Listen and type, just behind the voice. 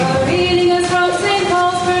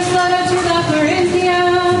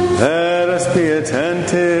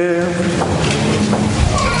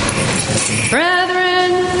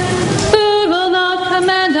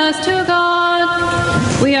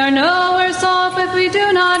if we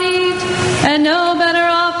do not eat, and no better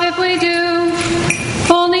off if we do.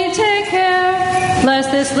 Only take care,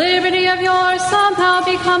 lest this liberty of yours somehow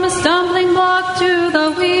become a stumbling block to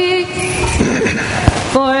the weak.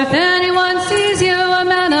 For if anyone sees you, a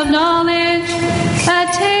man of knowledge,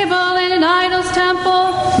 at table in an idol's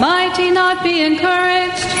temple, might he not be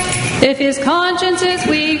encouraged, if his conscience is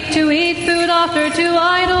weak, to eat food offered to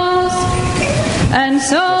idols? And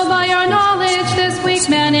so by your knowledge this weak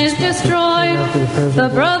man is destroyed, the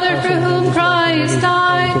brother for whom Christ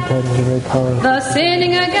died. Thus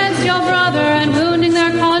sinning against your brother and wounding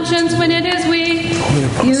their conscience when it is weak,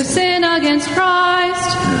 you sin against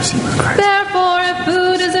Christ. Therefore, if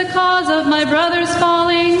food is a cause of my brother's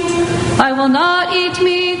falling, I will not eat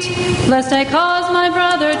meat, lest I cause my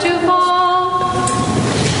brother to fall.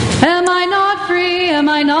 Am I not free? Am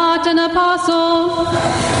I not an apostle?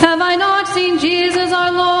 Have I not seen Jesus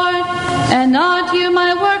our Lord, and not you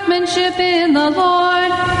my workmanship in the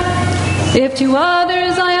Lord? If to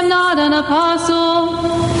others I am not an apostle,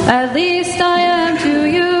 at least I am to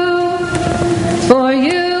you. For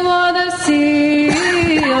you are the seal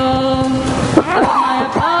of my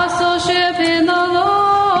apostleship in the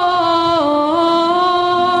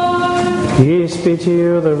Lord. Peace be to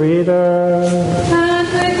you, the reader. And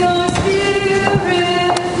with your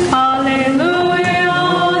spirit. Alleluia,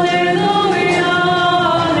 alleluia,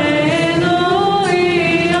 alleluia.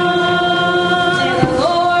 May the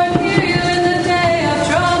Lord hear you in the day of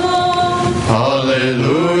trouble.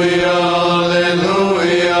 Alleluia,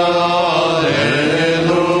 alleluia, alleluia.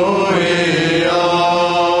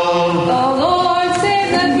 The Lord save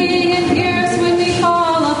the King and hear us when we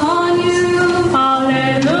call upon you.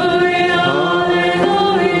 Alleluia,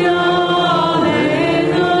 alleluia,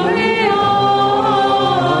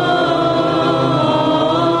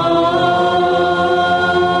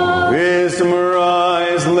 alleluia. Wisdom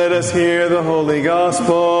arise, let us hear the Holy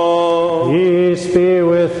Gospel. Peace be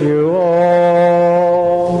with you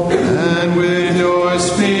all. And with your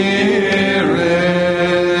spirit.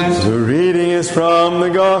 The reading is from the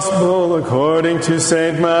Gospel according to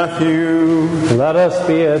St. Matthew. Let us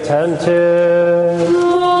be attentive.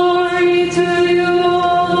 Glory to you,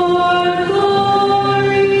 Lord,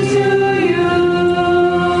 glory to you.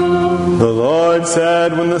 The Lord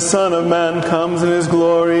said, when the Son of Man comes in his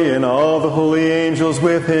glory and all the holy angels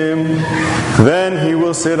with him, then he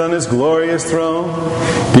will sit on his glorious throne.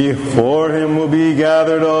 Before him will be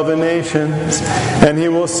gathered all the nations, and he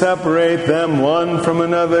will separate them one from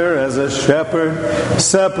another as a shepherd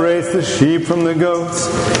separates the sheep from the goats.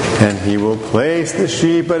 And he will place the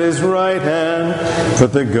sheep at his right hand,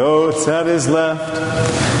 but the goats at his left.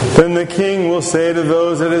 Then the King will say to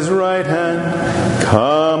those at his right hand,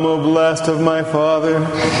 Come, O blessed of my Father,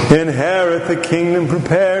 inherit the kingdom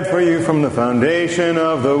prepared for you from the foundation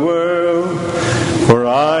of the world. For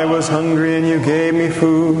I was hungry, and you gave me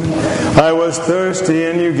food. I was thirsty,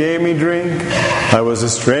 and you gave me drink. I was a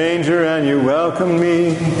stranger, and you welcomed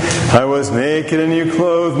me. I was naked, and you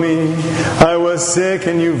clothed me. I was sick,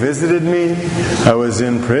 and you visited me. I was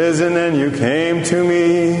in prison, and you came to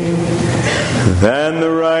me. Then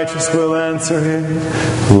the righteous will answer him,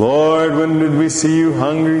 Lord, when did we see you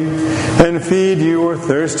hungry and feed you, or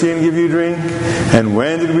thirsty and give you drink? And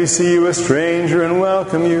when did we see you a stranger and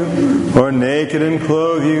welcome you, or naked and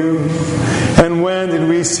clothe you? And when did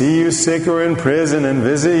we see you sick or in prison and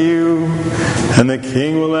visit you? And the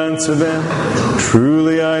King will answer them,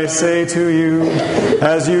 Truly I say to you,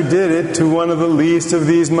 as you did it to one of the least of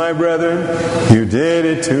these my brethren, you did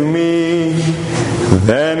it to me.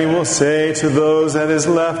 Then he will say to those at his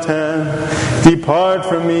left hand, Depart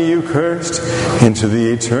from me, you cursed, into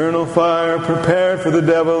the eternal fire prepared for the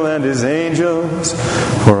devil and his angels.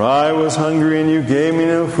 For I was hungry, and you gave me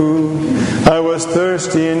no food. I was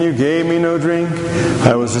thirsty, and you gave me no drink.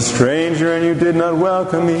 I was a stranger, and you did not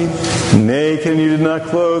welcome me. Naked, and you did not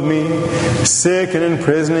clothe me. Sick and in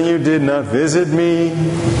prison, and you did not visit me.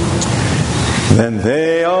 Then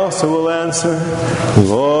they also will answer,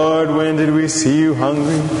 Lord, when did we see you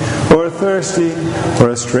hungry, or thirsty,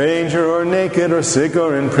 or a stranger, or naked, or sick,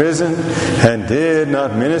 or in prison, and did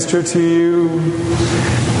not minister to you?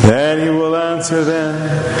 Then he will answer them,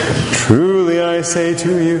 Truly I say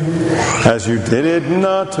to you, as you did it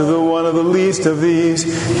not to the one of the least of these,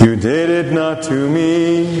 you did it not to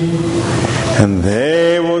me. And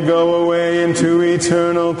they will go away into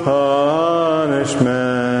eternal punishment,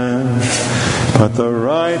 but the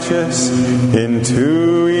righteous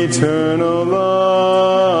into eternal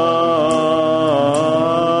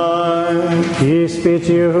life. Peace be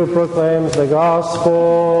to you who proclaims the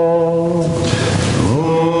gospel.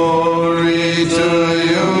 Glory to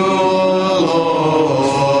you,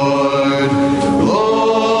 Lord.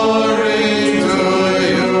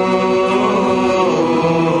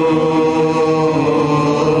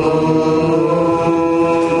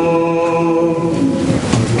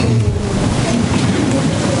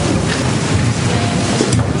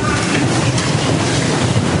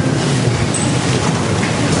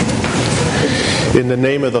 In the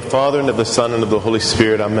name of the Father, and of the Son, and of the Holy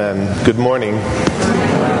Spirit, amen. Good morning.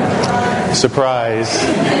 Surprise.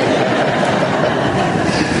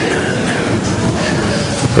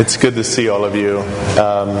 It's good to see all of you.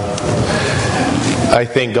 I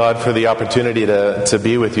thank God for the opportunity to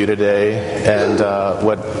be with you today. And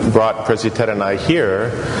what brought Presbyter and I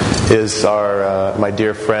here is my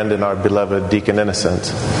dear friend and our beloved Deacon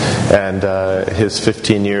Innocent, and his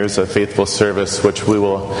 15 years of faithful service, which we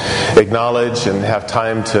will acknowledge and have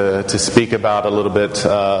time to speak about a little bit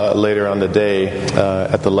later on the day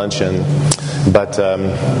at the luncheon. But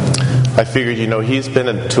I figured, he's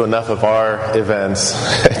been to enough of our events.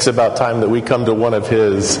 It's about time that we come to one of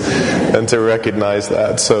his and to recognize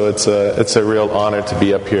that. So it's a real honor to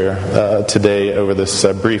be up here today over this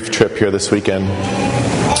brief trip here this weekend.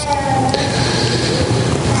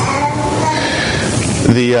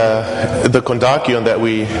 The Kondakion that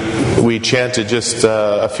we chanted just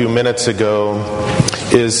a few minutes ago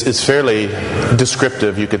is fairly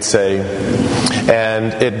descriptive, you could say.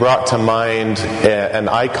 And it brought to mind an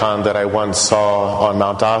icon that I once saw on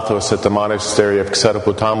Mount Athos at the monastery of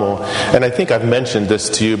Xeraputamo. And I think I've mentioned this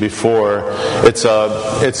to you before. It's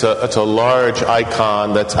a large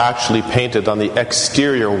icon that's actually painted on the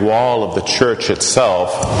exterior wall of the church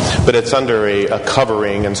itself, but it's under a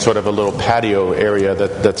covering and sort of a little patio area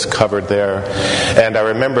that's covered there. And I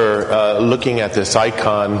remember looking at this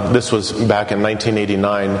icon. This was back in 1989.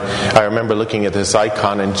 I remember looking at this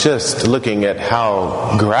icon and just looking at how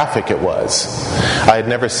graphic it was. I had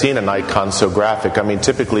never seen an icon so graphic. I mean,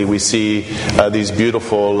 typically we see these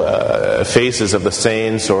beautiful faces of the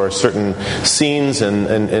saints or certain scenes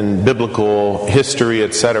in biblical history,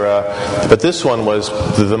 etc. But this one was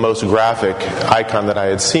the most graphic icon that I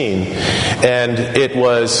had seen. And it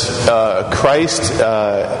was Christ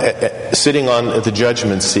sitting on the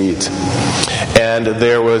judgment seat. And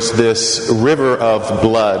there was this river of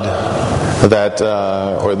blood that,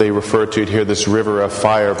 or they refer to it here, this river of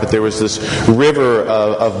fire. But there was this river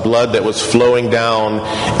of blood that was flowing down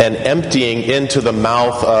and emptying into the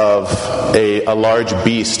mouth of a large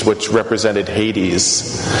beast, which represented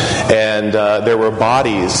Hades. And there were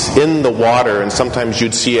bodies in the water, and sometimes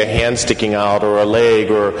you'd see a hand sticking out or a leg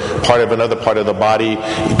or part of another part of the body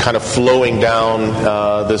kind of flowing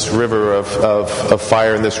down this river of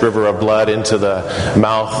fire and this river of blood into the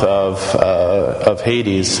mouth of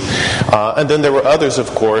Hades. And then there were others, of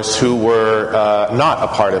course, who were not a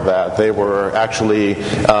part of that. They were actually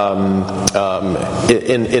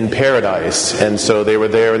in paradise, and so they were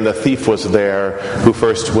there, and the thief was there, who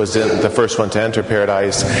was the first one to enter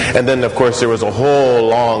paradise. And then, of course, there was a whole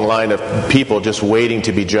long line of people just waiting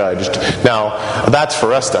to be judged. Now, that's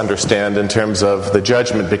for us to understand in terms of the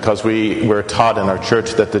judgment, because we're taught in our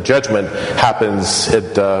church that the judgment happens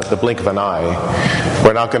at the blink of an eye.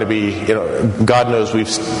 We're not going to be, God knows we've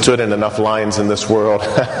stood in enough lines in this world.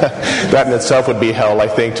 That in itself would be hell, I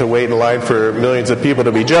think, to wait in line for millions of people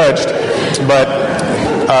to be judged. But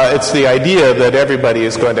it's the idea that everybody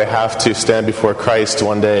is going to have to stand before Christ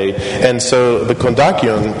one day. And so the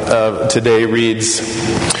Kondakion today reads,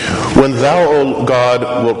 "When thou, O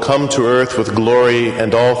God, wilt come to earth with glory,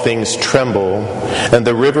 and all things tremble, and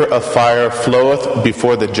the river of fire floweth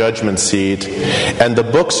before the judgment seat, and the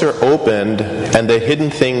books are opened, and the hidden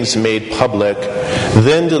things made public,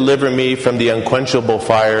 then deliver me from the unquenchable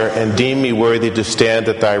fire, and deem me worthy to stand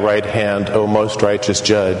at thy right hand, O most righteous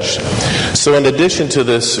judge." So in addition to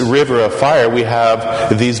this river of fire, we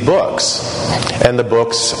have these books. And the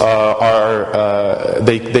books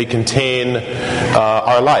they contain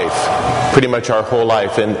our life, pretty much our whole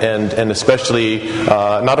life, and especially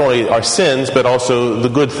not only our sins, but also the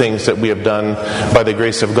good things that we have done by the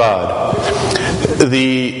grace of God.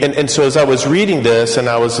 And so as I was reading this, and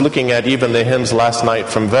I was looking at even the hymns last night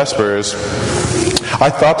from Vespers, I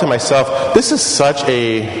thought to myself, this is such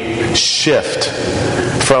a shift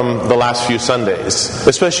from the last few Sundays,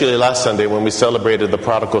 especially last Sunday when we celebrated the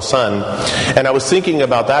prodigal son. And I was thinking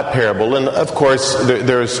about that parable, and of course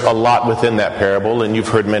there's a lot within that parable, and you've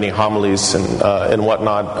heard many homilies and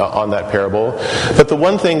whatnot on that parable. But the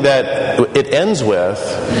one thing that it ends with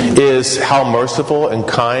is how merciful and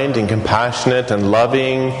kind and compassionate and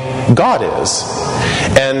loving God is.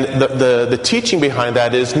 And the teaching behind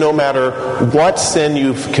that is, no matter what sin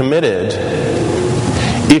you've committed,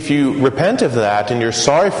 if you repent of that and you're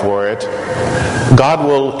sorry for it, God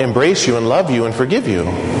will embrace you and love you and forgive you.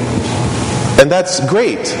 And that's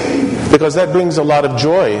great, because that brings a lot of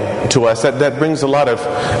joy to us. That brings a lot of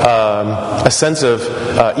a sense of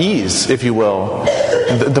ease, if you will.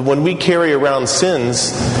 when we carry around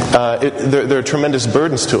sins, they're tremendous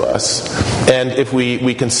burdens to us. And if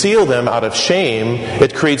we conceal them out of shame,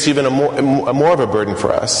 it creates even more of a burden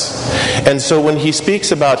for us. And so when he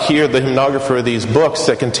speaks about here, the hymnographer, these books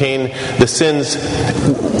that contain the sins,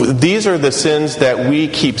 these are the sins that we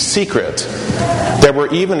keep secret, that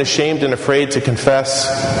we're even ashamed and afraid to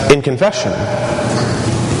confess in confession.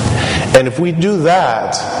 And if we do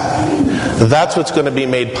that, that's what's going to be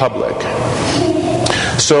made public.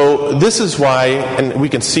 So this is why, and we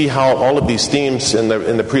can see how all of these themes in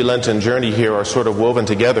the pre-Lenten journey here are sort of woven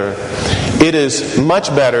together. It is much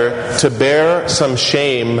better to bear some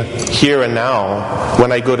shame here and now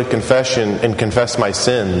when I go to confession and confess my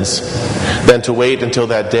sins than to wait until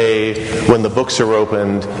that day when the books are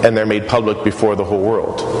opened and they're made public before the whole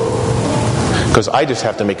world. Because I just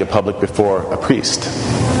have to make it public before a priest.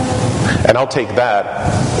 And I'll take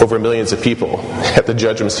that over millions of people at the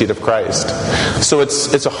judgment seat of Christ. So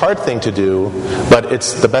it's a hard thing to do, but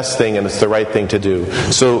it's the best thing and it's the right thing to do.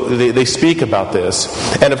 So they speak about this.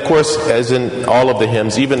 And of course, as in all of the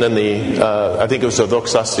hymns, even in the, I think it was the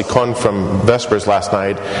Doxastikon from Vespers last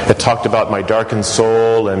night, it talked about my darkened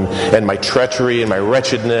soul and my treachery and my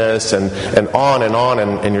wretchedness and on,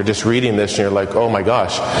 and you're just reading this and you're like, oh my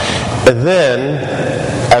gosh. And then,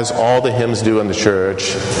 as all the hymns do in the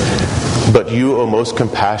church, but you, O most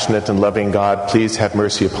compassionate and loving God, please have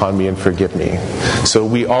mercy upon me and forgive me. So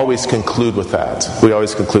we always conclude with that.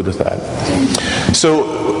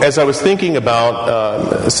 So as I was thinking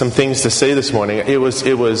about some things to say this morning, it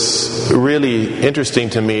was really interesting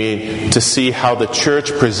to me to see how the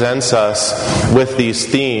church presents us with these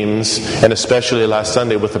themes, and especially last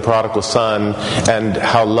Sunday with the prodigal son, and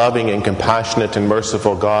how loving and compassionate and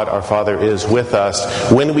merciful God our Father is with us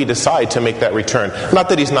when we decide to make that return. Not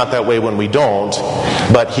that He's not that way when we don't,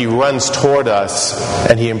 but He runs toward us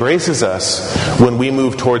and He embraces us when we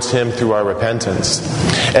move towards Him through our repentance.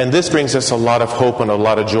 And this brings us a lot of hope and a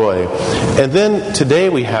lot of joy. And then today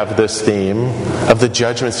we have this theme of the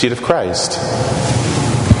judgment seat of Christ.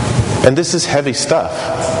 And this is heavy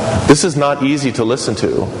stuff. This is not easy to listen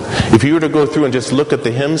to. If you were to go through and just look at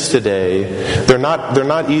the hymns today, they're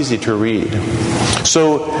not easy to read.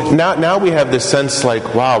 So now we have this sense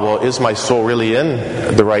like, wow, well, is my soul really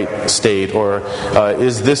in the right state? Or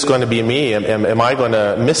is this going to be me? Am I going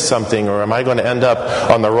to miss something? Or am I going to end up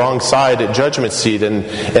on the wrong side at judgment seat? And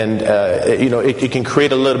it can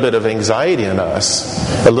create a little bit of anxiety in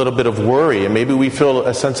us, a little bit of worry. And maybe we feel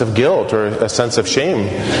a sense of guilt or a sense of shame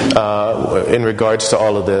in regards to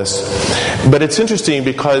all of this. But it's interesting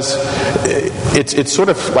because it's sort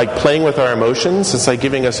of like playing with our emotions. It's like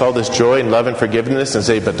giving us all this joy and love and forgiveness and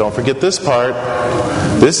say, but don't forget this part.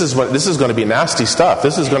 This is going to be nasty stuff.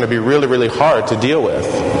 This is going to be really, really hard to deal with.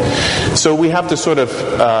 So we have to sort of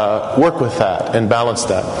work with that and balance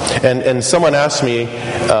that. And someone asked me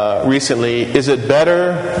recently, is it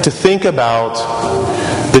better to think about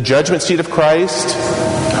the judgment seat of Christ,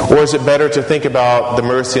 or is it better to think about the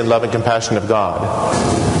mercy and love and compassion of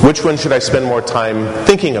God? Which one should I spend more time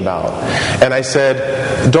thinking about? And I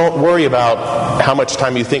said, don't worry about how much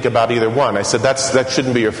time you think about either one. I said, that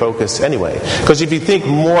shouldn't be your focus anyway. Because if you think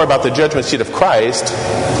more about the judgment seat of Christ,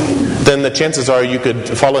 then the chances are you could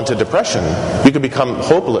fall into depression. You could become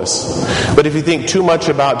hopeless. But if you think too much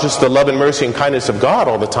about just the love and mercy and kindness of God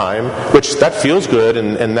all the time, which that feels good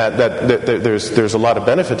and that there's a lot of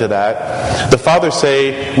benefit to that, the fathers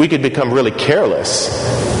say we could become really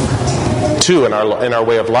careless too in our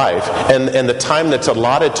way of life, and the time that's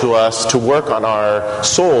allotted to us to work on our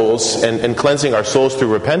souls and cleansing our souls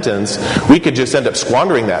through repentance, we could just end up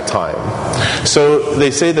squandering that time. So they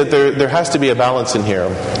say that there has to be a balance in here.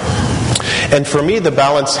 And for me, the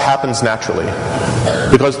balance happens naturally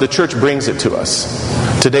because the church brings it to us.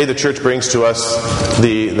 Today the church brings to us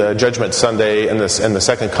the Judgment Sunday and the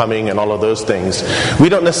Second Coming and all of those things. We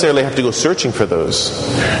don't necessarily have to go searching for those.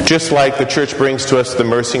 Just like the church brings to us the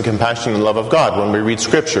mercy and compassion and love of God when we read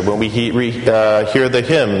Scripture, when we hear the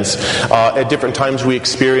hymns. At different times we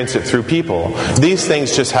experience it through people. These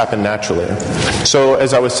things just happen naturally. So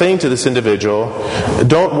as I was saying to this individual,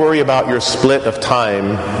 don't worry about your split of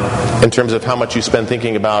time in terms of how much you spend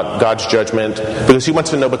thinking about God's judgment, because He wants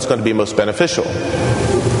to know what's going to be most beneficial.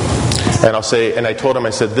 And I told him,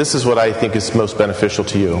 I said, this is what I think is most beneficial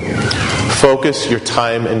to you. Focus your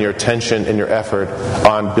time and your attention and your effort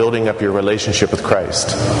on building up your relationship with Christ.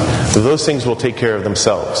 Those things will take care of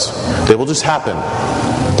themselves. They will just happen.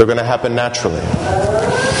 They're going to happen naturally.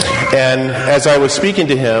 And as I was speaking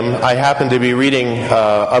to him, I happened to be reading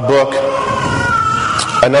a book,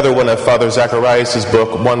 another one of Father Zacharias'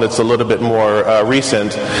 book, one that's a little bit more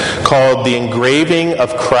recent, called The Engraving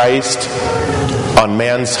of Christ on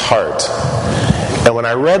man's heart. And when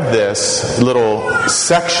I read this little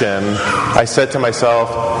section, I said to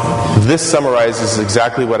myself, this summarizes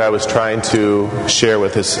exactly what I was trying to share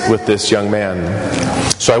with this young man.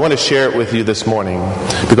 So I want to share it with you this morning,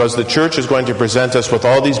 because the church is going to present us with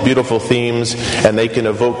all these beautiful themes, and they can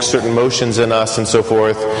evoke certain emotions in us and so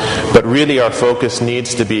forth, but really our focus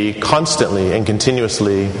needs to be constantly and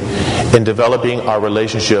continuously in developing our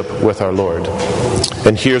relationship with our Lord.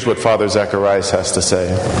 And here's what Father Zacharias has to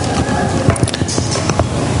say.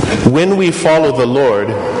 When we follow the Lord,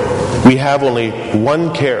 we have only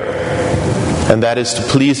one care, and that is to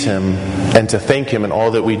please Him and to thank Him in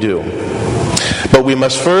all that we do. But we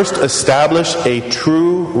must first establish a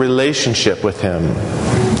true relationship with Him.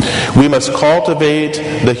 We must cultivate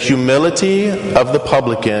the humility of the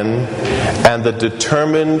publican and the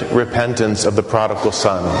determined repentance of the prodigal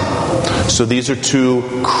son. So these are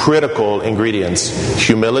two critical ingredients: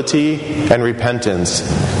 humility and repentance.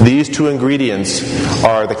 These two ingredients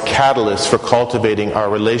are the catalyst for cultivating our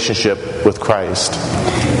relationship with Christ.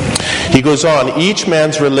 He goes on, each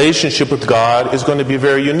man's relationship with God is going to be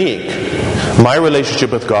very unique. My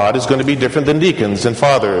relationship with God is going to be different than deacons and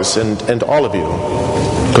fathers and all of you,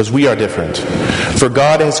 because we are different. For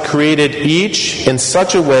God has created each in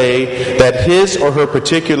such a way that his or her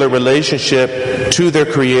particular relationship to their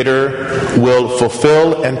Creator will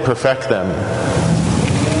fulfill and perfect them.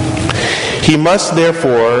 He must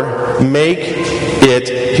therefore make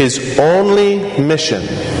it his only mission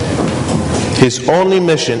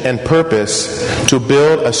and purpose to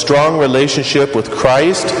build a strong relationship with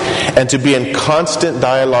Christ and to be in constant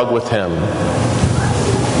dialogue with Him.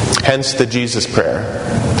 Hence the Jesus prayer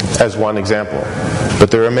as one example. But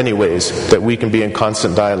there are many ways that we can be in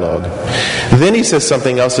constant dialogue. Then he says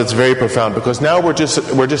something else that's very profound, because now we're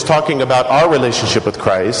just talking about our relationship with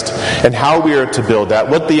Christ and how we are to build that,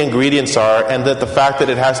 what the ingredients are, and that the fact that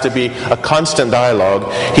it has to be a constant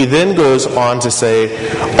dialogue. He then goes on to say,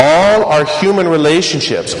 all our human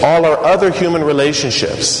relationships, all our other human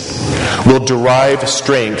relationships will derive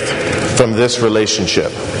strength from this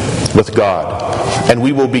relationship with God. And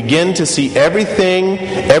we will begin to see everything,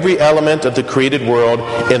 every element of the created world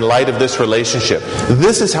in light of this relationship.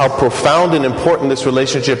 This is how profound and important this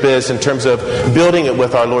relationship is in terms of building it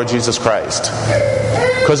with our Lord Jesus Christ.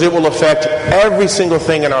 Because it will affect every single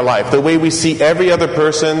thing in our life. The way we see every other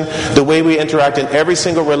person, the way we interact in every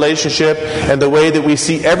single relationship, and the way that we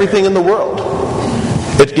see everything in the world.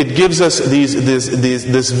 It gives us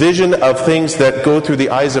this vision of things that go through the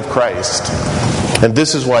eyes of Christ. And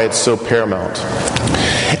this is why it's so paramount.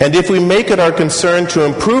 And if we make it our concern to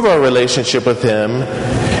improve our relationship with Him,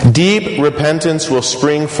 deep repentance will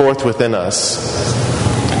spring forth within us.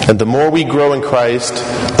 And the more we grow in Christ,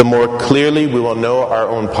 the more clearly we will know our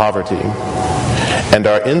own poverty. And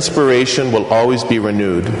our inspiration will always be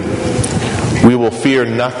renewed. We will fear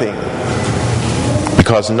nothing,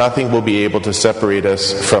 because nothing will be able to separate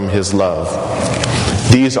us from His love.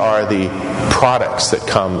 These are the products that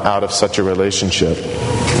come out of such a relationship.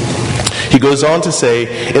 He goes on to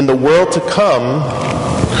say, in the world to come,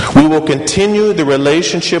 we will continue the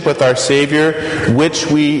relationship with our Savior,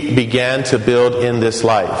 which we began to build in this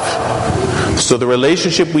life. So the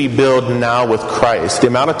relationship we build now with Christ, the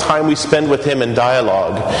amount of time we spend with Him in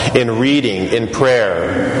dialogue, in reading, in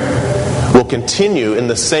prayer, will continue in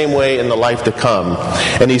the same way in the life to come.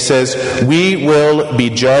 And he says, we will be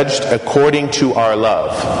judged according to our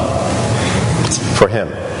love for Him.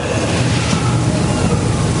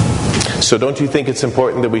 So don't you think it's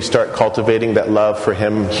important that we start cultivating that love for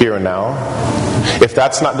Him here and now? If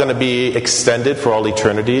that's not going to be extended for all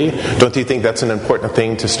eternity, don't you think that's an important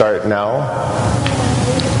thing to start now?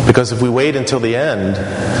 Because if we wait until the end,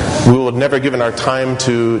 we will have never given our time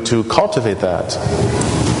to cultivate that.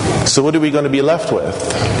 So what are we going to be left with?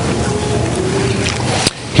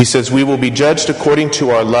 He says, we will be judged according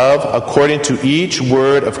to our love, according to each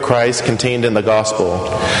word of Christ contained in the gospel.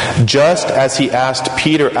 Just as He asked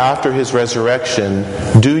Peter after His resurrection,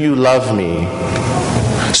 do you love me?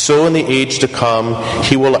 So in the age to come,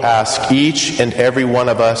 He will ask each and every one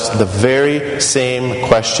of us the very same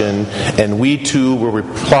question, and we too will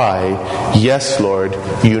reply, yes, Lord,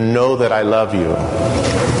 you know that I love you.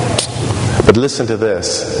 But listen to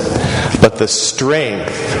this. But the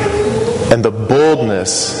strength and the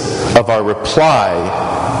boldness of our reply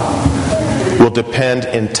will depend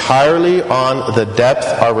entirely on the depth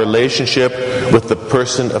of our relationship with the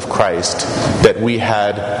person of Christ that we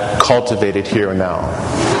had cultivated here and now.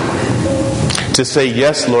 To say,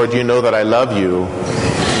 yes, Lord, you know that I love you,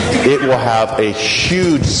 it will have a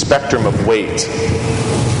huge spectrum of weight.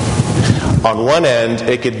 On one end,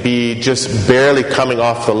 it could be just barely coming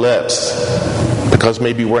off the lips. because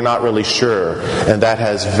maybe we're not really sure, and that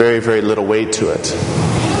has very, very little weight to it.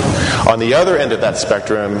 On the other end of that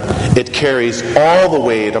spectrum, it carries all the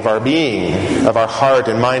weight of our being, of our heart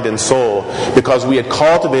and mind and soul, because we had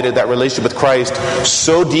cultivated that relationship with Christ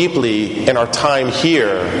so deeply in our time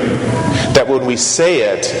here that when we say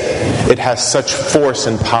it, it has such force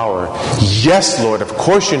and power. Yes, Lord, of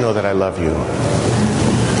course you know that I love you.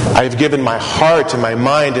 I have given my heart and my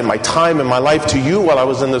mind and my time and my life to you while I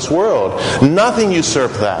was in this world. Nothing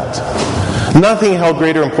usurped that. Nothing held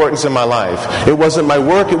greater importance in my life. It wasn't my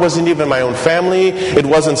work. It wasn't even my own family. It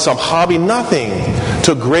wasn't some hobby. Nothing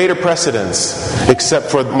took greater precedence except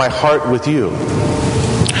for my heart with you.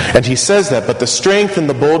 And he says that, but the strength and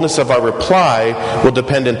the boldness of our reply will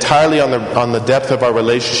depend entirely on the depth of our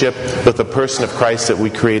relationship with the person of Christ that we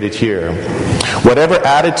created here. Whatever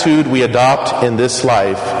attitude we adopt in this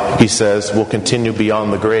life, he says, will continue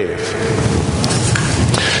beyond the grave.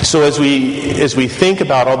 So as we think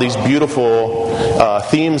about all these beautiful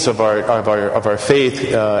themes of our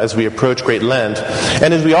faith as we approach Great Lent,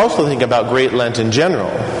 and as we also think about Great Lent in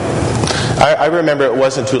general, I remember it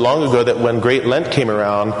wasn't too long ago that when Great Lent came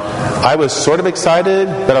around, I was sort of excited,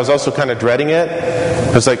 but I was also kind of dreading it.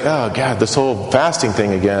 I was like, oh God, this whole fasting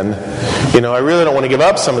thing again. I really don't want to give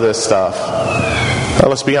up some of this stuff. Well,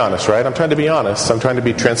 let's be honest, right? I'm trying to be honest. I'm trying to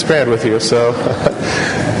be transparent with you, so...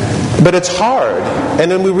 But it's hard. And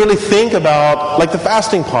then we really think about, like, the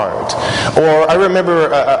fasting part. Or I remember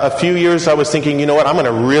a few years I was thinking, you know what, I'm going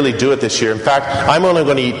to really do it this year. In fact, I'm only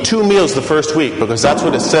going to eat 2 meals the first week, because that's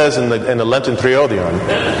what it says in the Lenten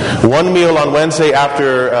Triodion. 1 meal on Wednesday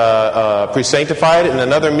after pre-sanctified, and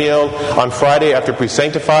another meal on Friday after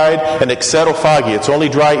pre-sanctified, and exerophagy. It's only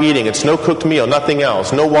dry eating. It's no cooked meal, nothing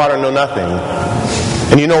else. No water, no nothing.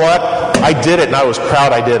 And you know what? I did it, and I was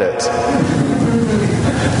proud I did it.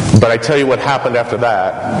 But I tell you what happened after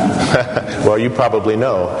that. Well, you probably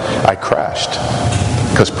know. I crashed.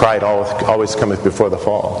 Because pride always cometh before the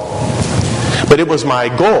fall. But it was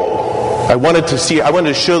my goal. I wanted to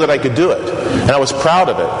show that I could do it. And I was proud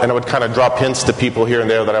of it. And I would kind of drop hints to people here and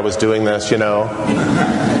there that I was doing this,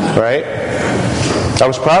 Right? I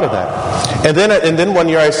was proud of that. And then one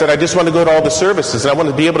year I said, I just want to go to all the services. And I want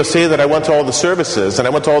to be able to say that I went to all the services. And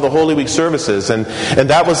I went to all the Holy Week services. And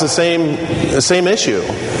that was the same issue.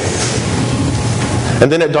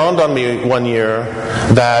 And then it dawned on me one year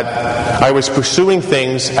that I was pursuing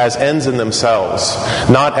things as ends in themselves,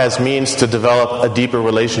 not as means to develop a deeper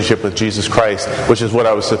relationship with Jesus Christ, which is what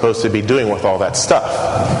I was supposed to be doing with all that stuff.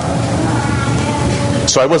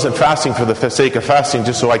 So I wasn't fasting for the sake of fasting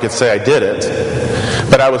just so I could say I did it.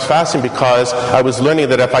 But I was fasting because I was learning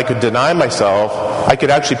that if I could deny myself, I could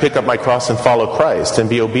actually pick up my cross and follow Christ and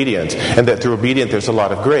be obedient. And that through obedience there's a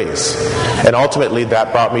lot of grace. And ultimately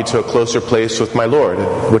that brought me to a closer place with my Lord,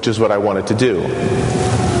 which is what I wanted to do.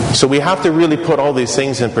 So we have to really put all these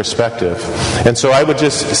things in perspective. And so I would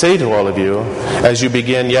just say to all of you, as you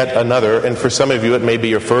begin yet another, and for some of you it may be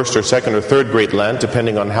your first or second or third Great Lent,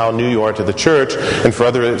 depending on how new you are to the church, and for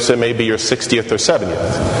others it may be your 60th or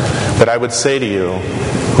 70th. But I would say to you,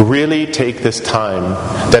 really take this time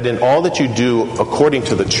that in all that you do according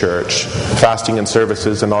to the church, fasting and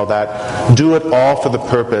services and all that, do it all for the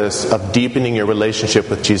purpose of deepening your relationship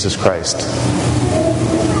with Jesus Christ.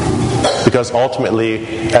 Because ultimately,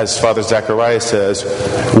 as Father Zacharias says,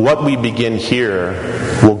 what we begin here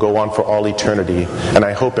will go on for all eternity. And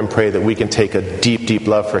I hope and pray that we can take a deep, deep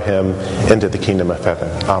love for Him into the kingdom of heaven.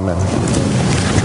 Amen.